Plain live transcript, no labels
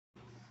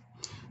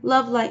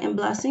Love, light, and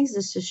blessings.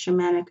 This is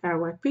Shamanic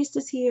Arawak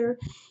Priestess here.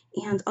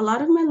 And a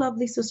lot of my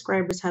lovely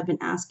subscribers have been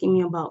asking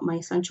me about my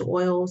essential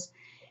oils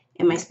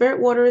and my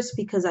spirit waters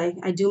because I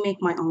do make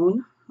my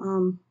own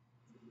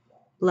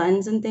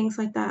blends and things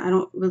like that. I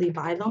don't really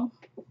buy them.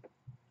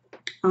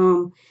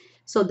 Um,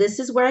 so this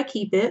is where I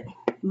keep it,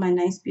 my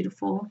nice,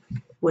 beautiful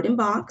wooden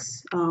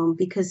box,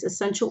 because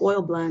essential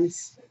oil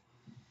blends,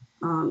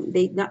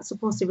 they're not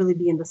supposed to really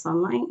be in the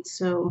sunlight.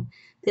 So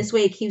this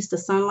way it keeps the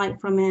sunlight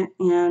from it.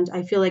 And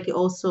I feel like it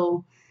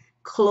also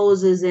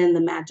closes in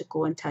the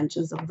magical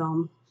intentions of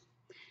them.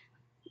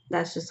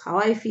 That's just how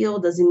I feel.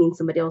 Doesn't mean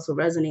somebody else will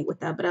resonate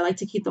with that, but I like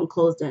to keep them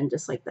closed in,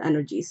 just like the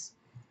energies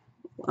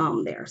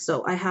there.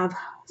 So I have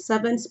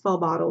 7 spell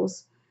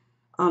bottles.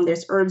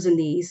 There's herbs in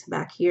these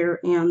back here,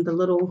 and the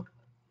little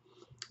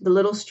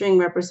string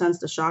represents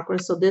the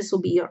chakras. So this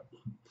will be a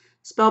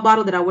spell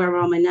bottle that I wear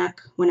around my neck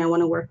when I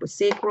want to work with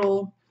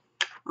sacral,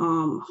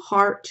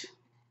 heart,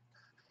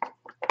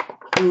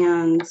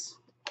 and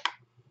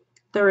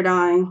third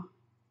eye,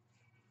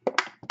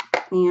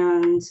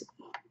 and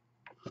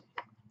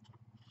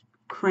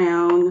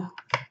crown,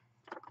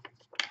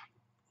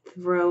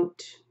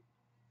 throat,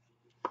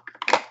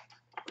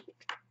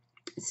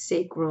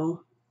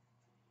 sacral,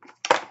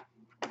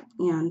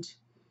 and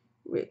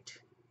root.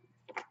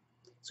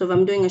 So if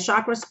I'm doing a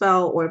chakra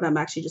spell or if I'm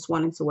actually just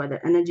wanting to wear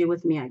the energy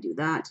with me, I do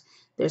that.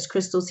 There's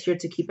crystals here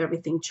to keep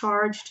everything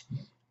charged.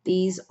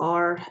 These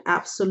are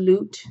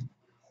absolute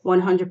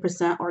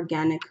 100%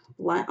 organic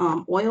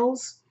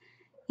oils.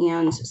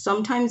 And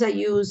sometimes I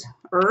use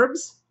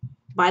herbs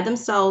by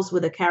themselves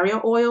with a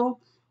carrier oil,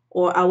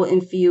 or I will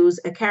infuse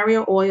a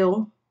carrier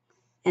oil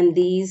and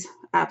these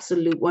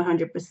absolute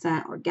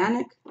 100%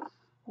 organic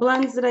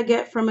blends that I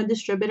get from a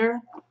distributor,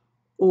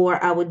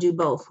 or I would do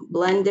both,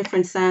 blend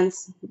different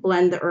scents,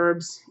 blend the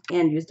herbs,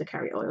 and use the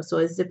carrier oil. So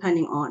it's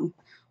depending on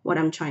what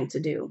I'm trying to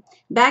do.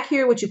 Back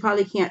here, which you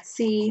probably can't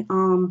see,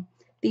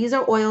 these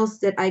are oils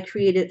that I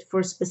created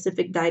for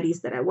specific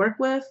deities that I work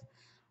with,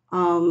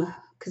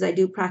 because I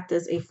do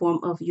practice a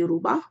form of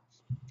Yoruba,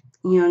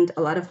 and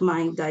a lot of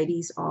my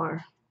deities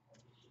are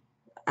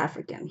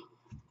African.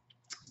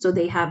 So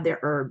they have their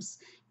herbs.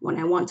 When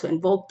I want to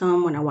invoke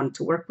them, when I want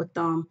to work with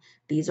them,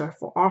 these are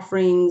for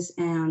offerings,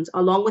 and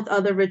along with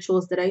other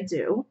rituals that I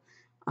do,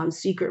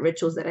 secret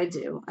rituals that I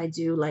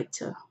do like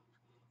to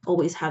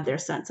always have their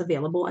scents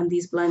available. And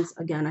these blends,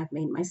 again, I've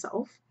made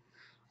myself.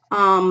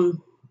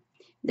 Um,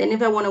 then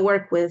if I want to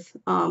work with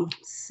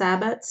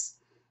Sabbats,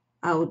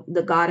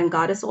 the god and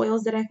goddess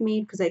oils that I've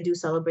made, because I do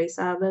celebrate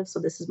Sabbath. So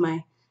this is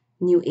my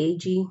new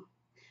agey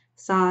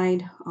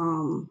side.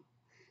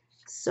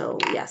 So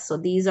yes, so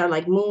these are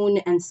like moon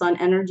and sun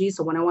energy.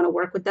 So when I want to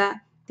work with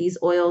that, these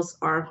oils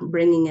are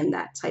bringing in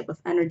that type of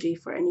energy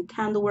for any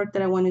candle work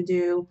that I want to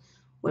do,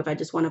 or if I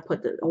just want to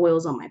put the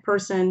oils on my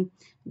person.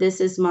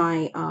 This is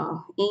my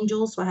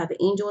angels. So I have an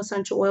angel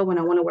essential oil when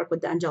I want to work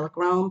with the angelic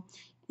realm,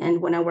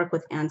 and when I work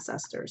with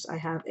ancestors, I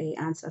have a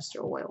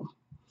ancestor oil.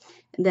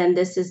 And then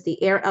this is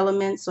the air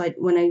element. So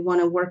when I want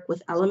to work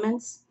with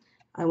elements,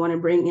 I want to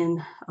bring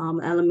in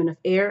element of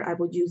air, I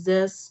would use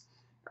this,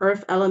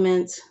 earth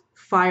element,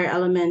 fire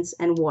elements,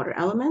 and water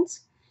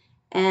elements.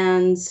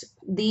 And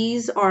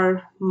these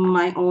are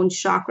my own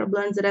chakra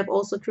blends that I've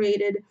also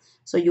created.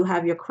 So you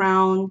have your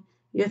crown,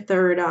 your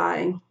third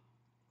eye.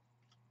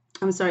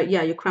 I'm sorry,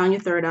 yeah, your crown,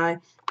 your third eye,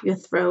 your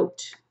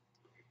throat,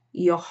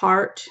 your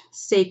heart,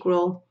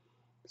 sacral,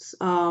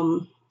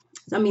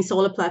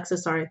 solar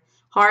plexus, sorry,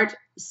 heart,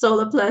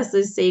 solar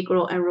plexus,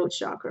 sacral, and root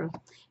chakra.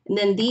 And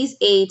then these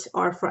 8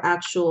 are for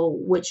actual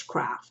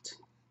witchcraft,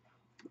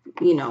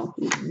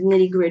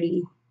 nitty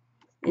gritty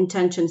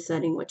intention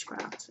setting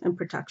witchcraft and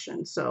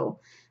protection. So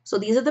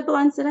these are the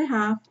blends that I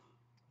have,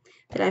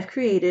 that I've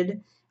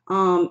created.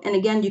 And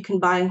again, you can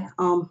buy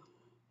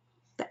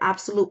the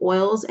absolute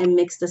oils and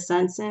mix the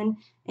scents in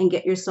and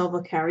get yourself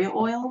a carrier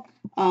oil.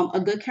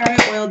 A good carrier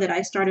oil that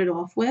I started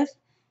off with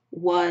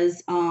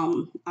was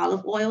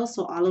olive oil.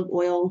 So olive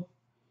oil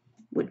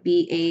would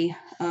be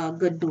a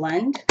good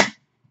blend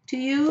to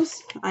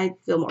use. I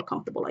feel more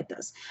comfortable like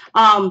this.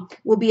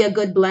 Will be a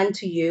good blend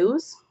to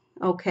use.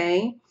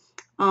 Okay.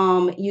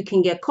 You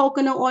can get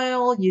coconut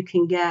oil, you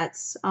can get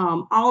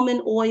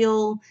almond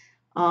oil,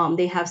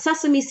 they have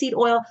sesame seed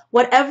oil,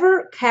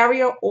 whatever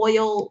carrier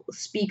oil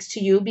speaks to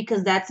you,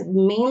 because that's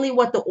mainly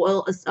what the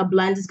oil is, a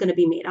blend is going to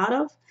be made out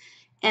of.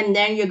 And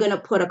then you're going to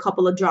put a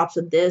couple of drops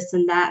of this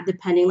and that,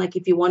 depending, like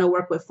if you want to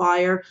work with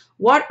fire,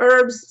 what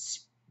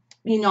herbs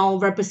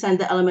represent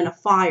the element of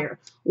fire,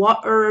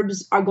 what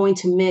herbs are going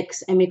to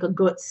mix and make a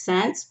good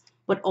scent,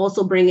 but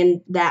also bring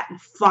in that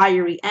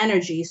fiery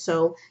energy.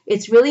 So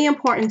it's really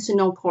important to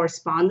know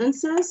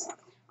correspondences.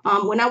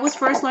 When I was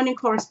first learning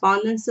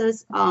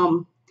correspondences,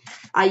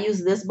 I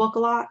used this book a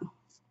lot.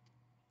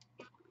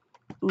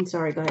 I'm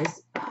sorry,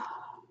 guys.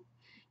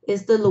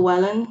 It's the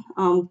Llewellyn,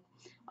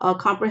 a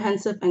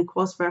comprehensive and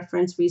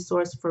cross-reference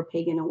resource for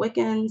pagan and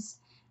Wiccans.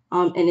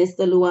 And it's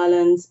the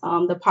Llewellyn's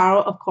The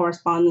Power of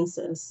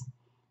Correspondences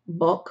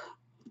book.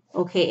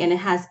 Okay, and it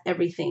has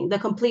everything. The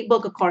complete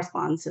book of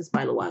correspondences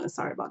by Luana.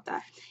 Sorry about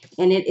that.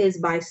 And it is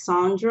by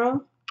Sandra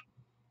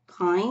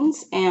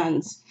Pines.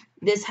 And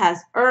this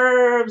has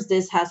herbs.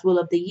 This has Wheel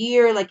of the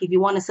Year. Like if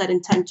you want to set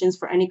intentions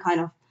for any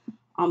kind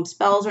of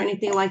spells or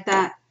anything like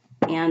that,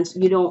 and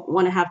you don't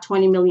want to have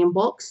 20 million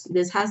books,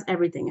 this has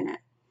everything in it.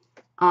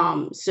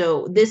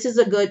 So this is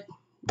a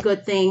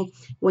good thing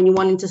when you're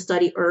wanting to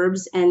study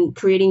herbs and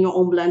creating your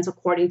own blends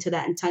according to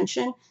that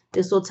intention.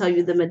 This will tell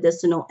you the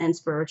medicinal and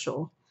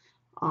spiritual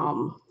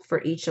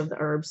for each of the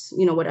herbs,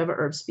 whatever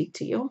herbs speak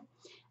to you.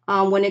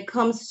 When it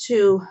comes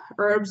to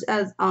herbs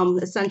as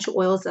essential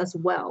oils as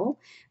well,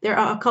 there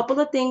are a couple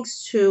of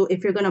things to,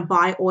 if you're going to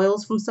buy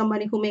oils from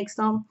somebody who makes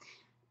them,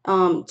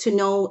 to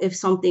know if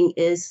something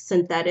is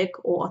synthetic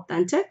or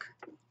authentic.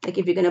 Like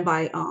if you're going to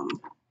buy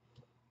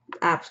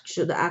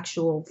the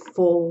actual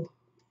full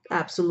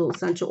absolute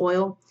essential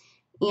oil,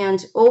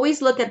 and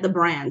always look at the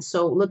brand.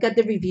 So look at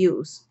the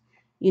reviews.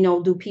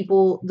 Do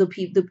people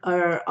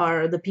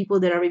are the people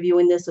that are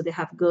reviewing this, so they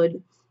have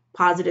good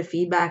positive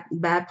feedback,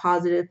 bad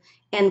positive,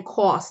 and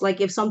cost.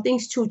 Like if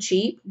something's too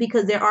cheap,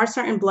 because there are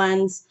certain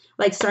blends,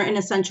 like certain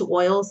essential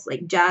oils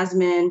like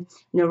jasmine,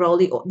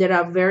 neroli, that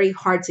are very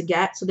hard to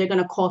get, so they're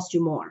going to cost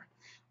you more.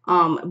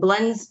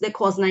 Blends that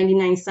cost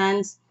 99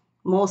 cents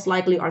most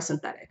likely are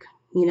synthetic.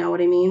 You know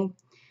what I mean?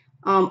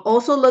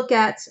 Also look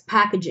at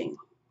packaging.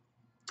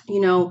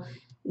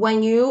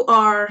 When you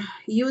are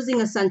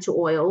using essential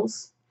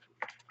oils,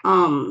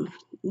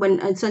 when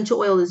essential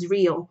oil is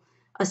real,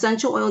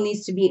 essential oil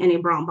needs to be in a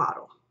brown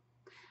bottle.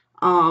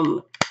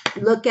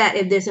 Look at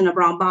if it's in a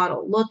brown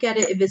bottle. Look at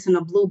it if it's in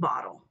a blue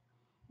bottle.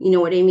 You know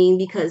what I mean?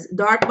 Because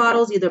dark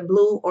bottles, either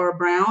blue or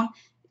brown,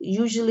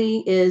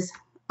 usually is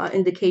an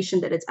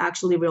indication that it's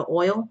actually real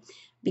oil,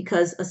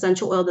 because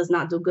essential oil does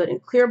not do good in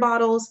clear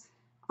bottles,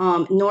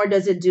 nor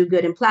does it do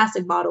good in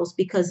plastic bottles,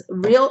 because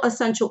real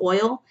essential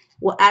oil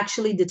will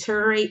actually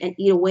deteriorate and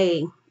eat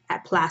away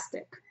at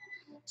plastic.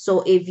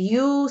 So if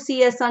you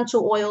see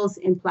essential oils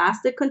in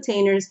plastic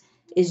containers,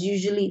 it's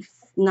usually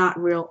not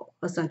real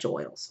essential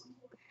oils.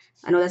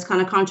 I know that's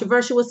kind of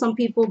controversial with some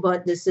people,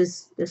 but this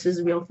is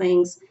real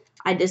things.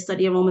 I did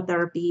study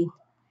aromatherapy.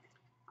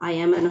 I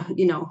am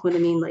you know what I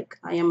mean? Like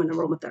I am an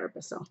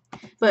aromatherapist. So,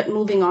 but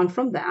moving on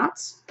from that,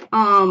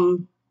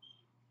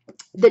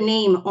 the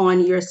name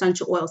on your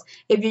essential oils.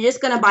 If you're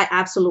just gonna buy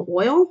absolute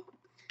oil,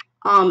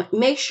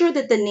 make sure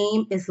that the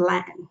name is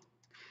Latin,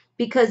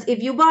 because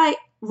if you buy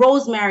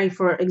rosemary,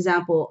 for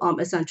example,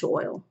 essential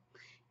oil,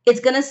 it's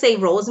gonna say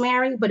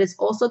rosemary, but it's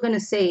also gonna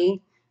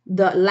say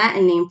the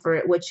Latin name for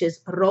it, which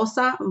is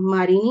Rosa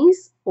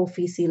marinis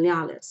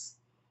officinalis.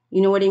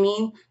 You know what I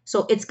mean?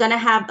 So it's gonna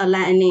have a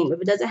Latin name. If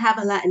it doesn't have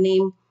a Latin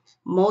name,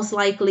 most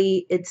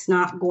likely it's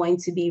not going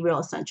to be real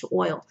essential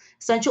oil.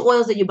 Essential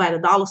oils that you buy at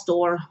the dollar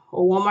store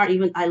or Walmart,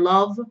 even, I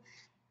love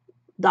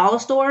dollar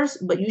stores,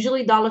 but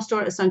usually dollar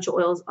store essential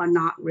oils are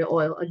not real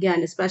oil.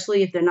 Again,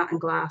 especially if they're not in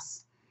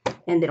glass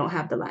and they don't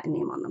have the Latin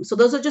name on them. So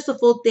those are just a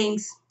few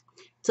things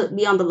to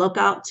be on the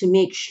lookout to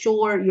make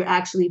sure you're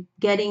actually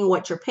getting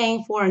what you're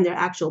paying for and their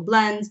actual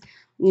blends,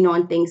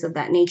 and things of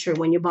that nature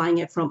when you're buying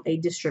it from a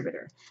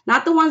distributor.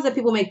 Not the ones that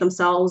people make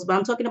themselves, but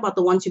I'm talking about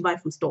the ones you buy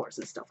from stores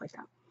and stuff like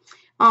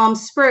that.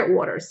 Spirit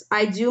waters.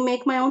 I do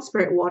make my own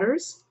spirit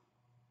waters.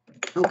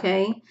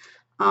 Okay.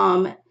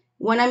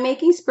 When I'm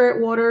making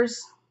spirit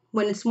waters,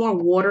 when it's more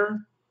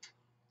water,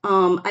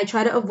 I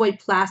try to avoid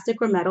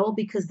plastic or metal,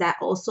 because that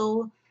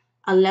also,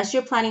 unless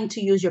you're planning to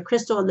use your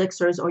crystal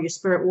elixirs or your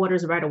spirit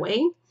waters right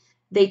away,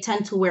 they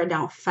tend to wear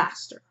down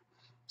faster.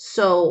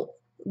 So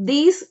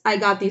these, I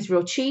got these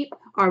real cheap,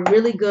 are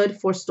really good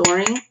for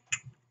storing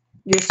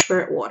your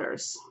spirit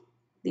waters.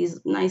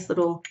 These nice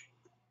little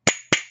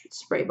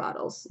spray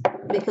bottles,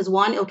 because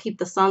one, it'll keep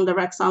the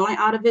direct sunlight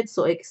out of it,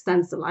 so it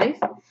extends the life.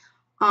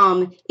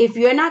 If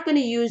you're not going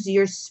to use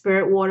your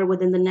spirit water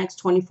within the next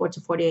 24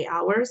 to 48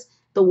 hours,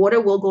 the water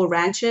will go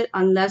rancid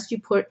unless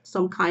you put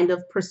some kind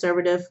of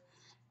preservative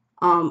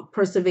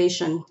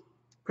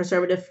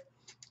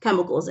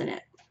chemicals in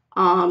it.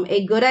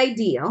 A good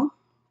idea,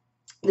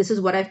 this is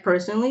what I've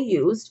personally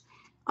used,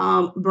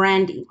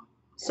 brandy.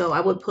 So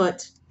I'm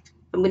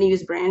going to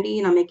use brandy,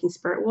 and I'm making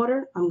spirit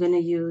water. I'm going to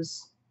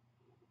use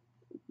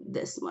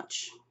this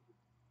much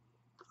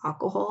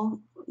alcohol,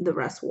 the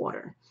rest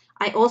water.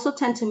 I also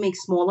tend to make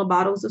smaller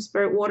bottles of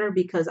spirit water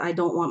because I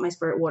don't want my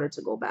spirit water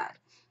to go bad.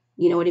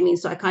 You know what I mean?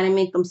 So I kind of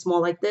make them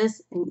small like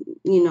this, and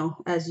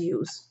as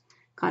use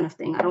kind of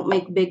thing. I don't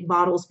make big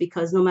bottles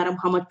because no matter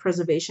how much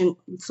preservation,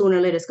 sooner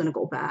or later it's going to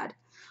go bad.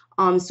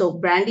 So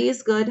brandy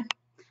is good.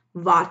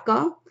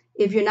 Vodka.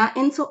 If you're not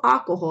into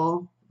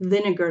alcohol,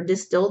 vinegar,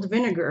 distilled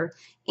vinegar,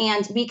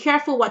 and be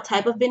careful what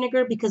type of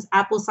vinegar, because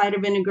apple cider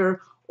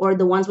vinegar or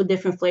the ones with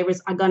different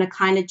flavors are going to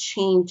kind of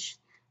change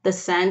the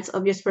scent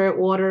of your spirit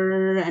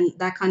water and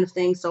that kind of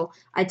thing. So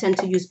I tend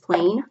to use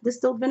plain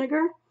distilled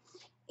vinegar.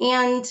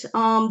 And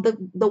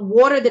the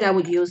water that I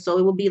would use, so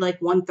it would be like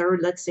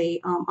 1/3, let's say,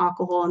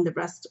 alcohol and the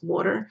rest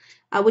water.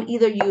 I would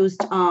either use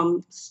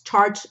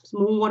charged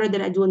moon water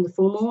that I do in the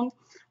full moon.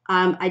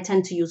 I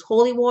tend to use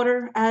holy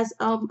water as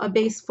a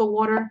base for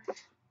water,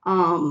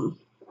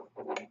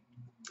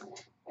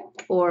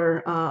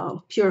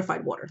 or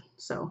purified water.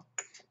 So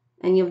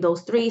any of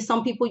those three.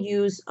 Some people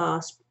use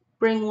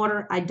spring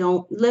water. I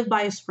don't live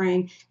by a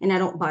spring, and I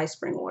don't buy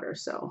spring water.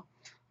 So,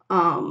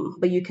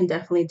 but you can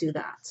definitely do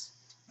that.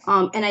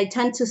 And I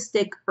tend to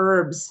stick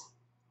herbs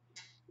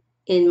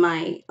in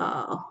my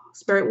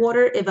spirit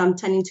water if I'm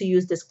tending to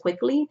use this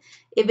quickly.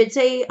 If it's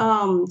a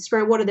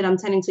spirit water that I'm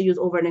tending to use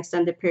over an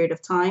extended period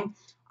of time,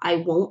 I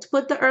won't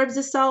put the herbs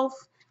itself.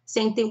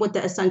 Same thing with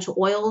the essential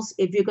oils.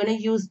 If you're going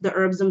to use the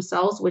herbs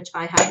themselves, which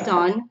I have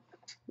done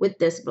with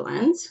this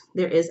blend,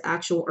 there is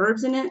actual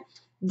herbs in it.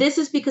 This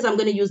is because I'm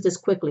going to use this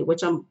quickly,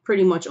 which I'm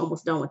pretty much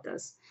almost done with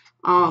this.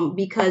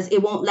 Because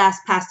it won't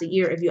last past a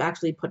year if you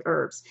actually put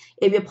herbs.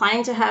 If you're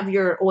planning to have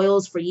your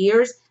oils for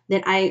years,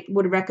 then I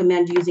would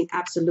recommend using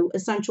absolute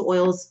essential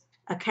oils,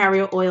 a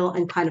carrier oil,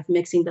 and kind of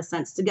mixing the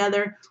scents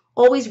together.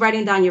 Always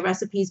writing down your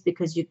recipes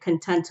because you can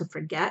tend to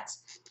forget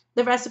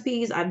the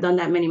recipes. I've done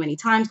that many, many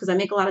times because I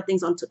make a lot of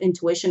things on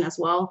intuition as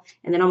well.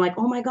 And then I'm like,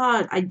 oh my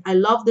God, I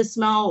love this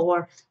smell,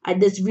 or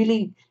this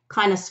really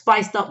kind of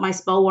spiced up my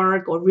spell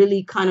work, or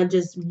really kind of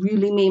just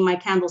really made my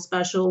candle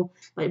special.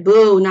 But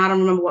boo, now I don't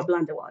remember what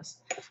blend it was.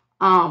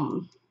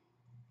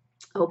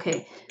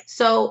 Okay,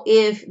 so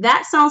if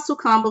that sounds too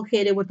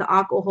complicated with the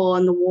alcohol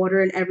and the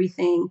water and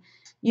everything,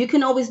 you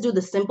can always do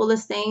the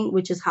simplest thing,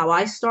 which is how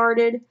I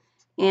started.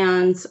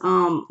 And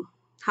oh,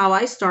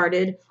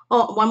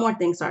 one more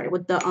thing, sorry,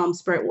 with the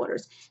spirit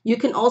waters. You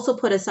can also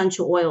put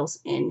essential oils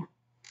in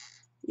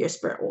your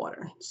spirit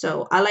water.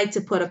 So I like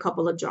to put a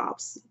couple of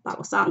drops,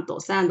 Palo Santo,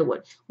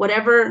 sandalwood,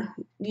 whatever,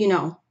 you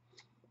know,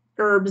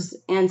 herbs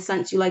and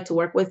scents you like to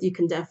work with. You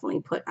can definitely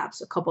put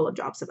a couple of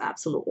drops of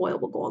absolute oil,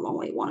 will go a long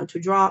way, 1 or 2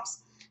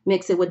 drops.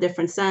 Mix it with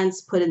different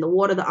scents, put in the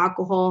water, the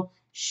alcohol,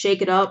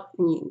 shake it up,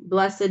 and you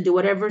bless it, do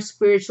whatever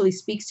spiritually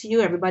speaks to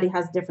you. Everybody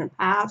has different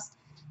paths,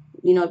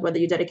 you know, whether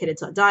you're dedicated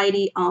to a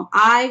deity.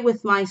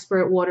 With my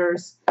spirit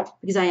waters,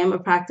 because I am a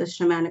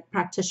shamanic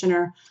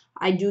practitioner,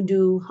 I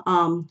do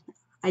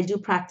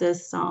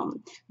practice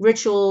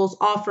rituals,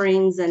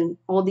 offerings, and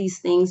all these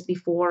things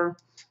before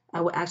I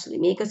would actually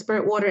make a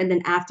spirit water. And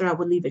then after, I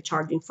would leave it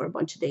charging for a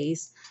bunch of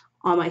days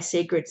on my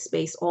sacred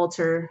space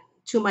altar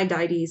to my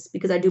deities,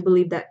 because I do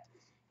believe that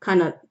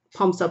kind of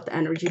pumps up the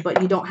energy.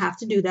 But you don't have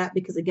to do that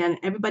because, again,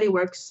 everybody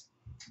works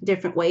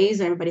different ways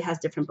and everybody has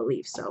different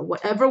beliefs. So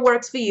whatever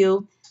works for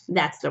you,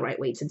 that's the right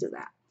way to do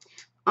that.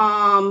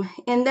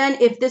 And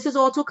then if this is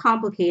all too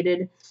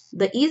complicated,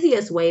 the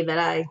easiest way that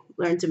I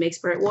learned to make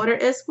spirit water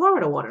is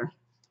Florida water.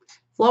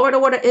 Florida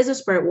water is a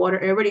spirit water.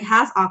 It already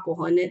has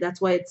alcohol in it. That's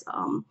why it's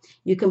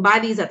you can buy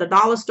these at the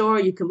dollar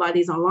store. You can buy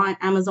these online.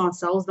 Amazon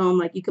sells them.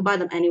 Like, you can buy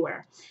them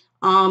anywhere.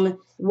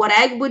 What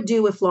I would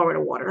do with Florida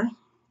water,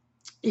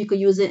 you could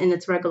use it in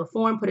its regular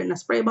form, put it in a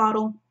spray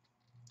bottle,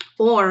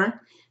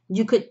 or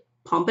you could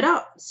pump it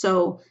up.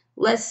 So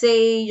let's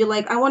say you're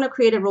like, I want to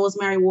create a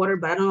rosemary water,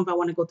 but I don't know if I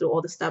want to go through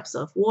all the steps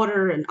of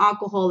water and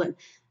alcohol, and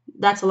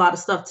that's a lot of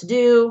stuff to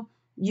do.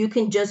 You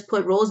can just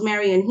put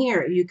rosemary in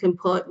here. You can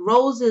put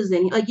roses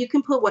in, like, you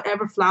can put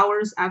whatever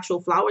flowers, actual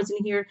flowers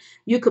in here.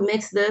 You could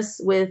mix this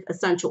with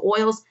essential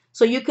oils.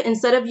 So you can,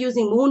 instead of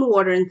using moon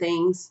water and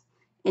things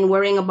and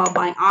worrying about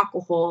buying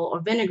alcohol or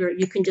vinegar,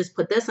 you can just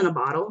put this in a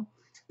bottle,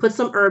 put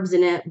some herbs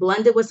in it,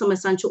 blend it with some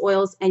essential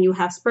oils, and you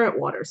have spirit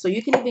water. So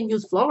you can even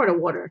use Florida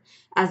water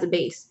as a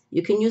base.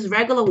 You can use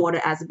regular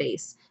water as a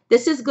base.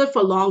 This is good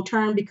for long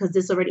term because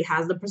this already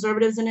has the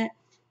preservatives in it.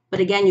 But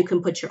again, you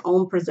can put your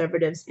own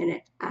preservatives in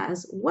it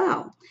as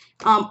well.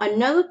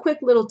 Another quick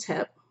little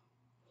tip,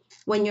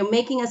 when you're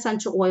making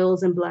essential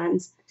oils and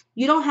blends,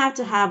 you don't have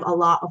to have a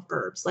lot of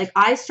herbs. Like,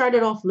 I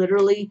started off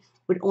literally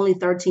with only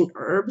 13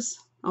 herbs,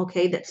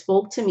 okay, that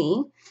spoke to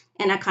me.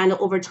 And I kind of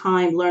over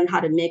time learned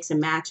how to mix and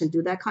match and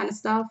do that kind of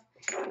stuff.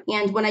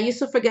 And when I used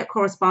to forget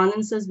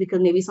correspondences, because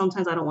maybe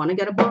sometimes I don't want to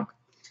get a book,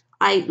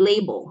 I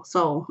label.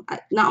 So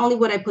not only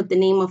would I put the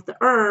name of the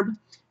herb,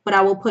 but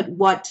I will put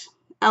what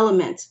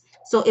element.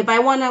 So if I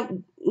want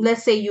to,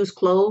 let's say, use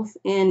clove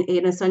in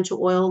an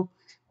essential oil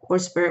or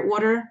spirit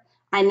water,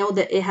 I know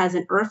that it has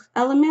an earth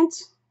element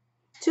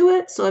to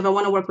it. So if I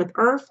want to work with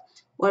earth,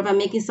 or if I'm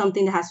making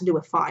something that has to do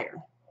with fire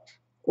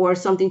or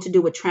something to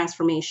do with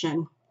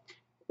transformation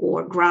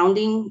or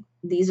grounding,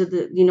 these are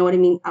the, you know what I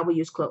mean? I will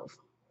use clove.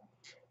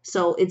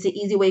 So it's an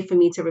easy way for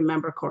me to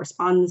remember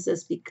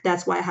correspondences.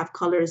 That's why I have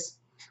colors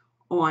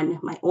on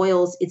my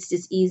oils. It's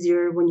just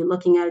easier when you're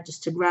looking at it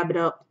just to grab it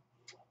up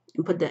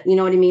and put that, you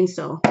know what I mean?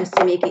 So just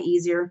to make it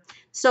easier.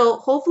 So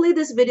hopefully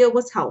this video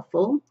was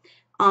helpful.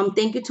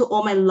 Thank you to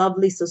all my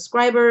lovely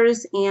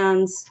subscribers,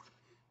 and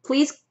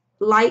please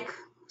like,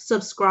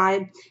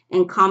 subscribe,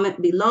 and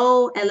comment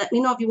below, and let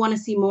me know if you want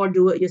to see more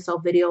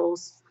do-it-yourself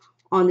videos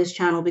on this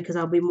channel, because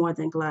I'll be more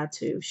than glad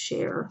to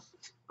share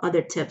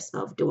other tips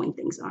of doing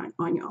things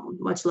on your own.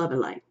 Much love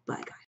and light. Bye, guys.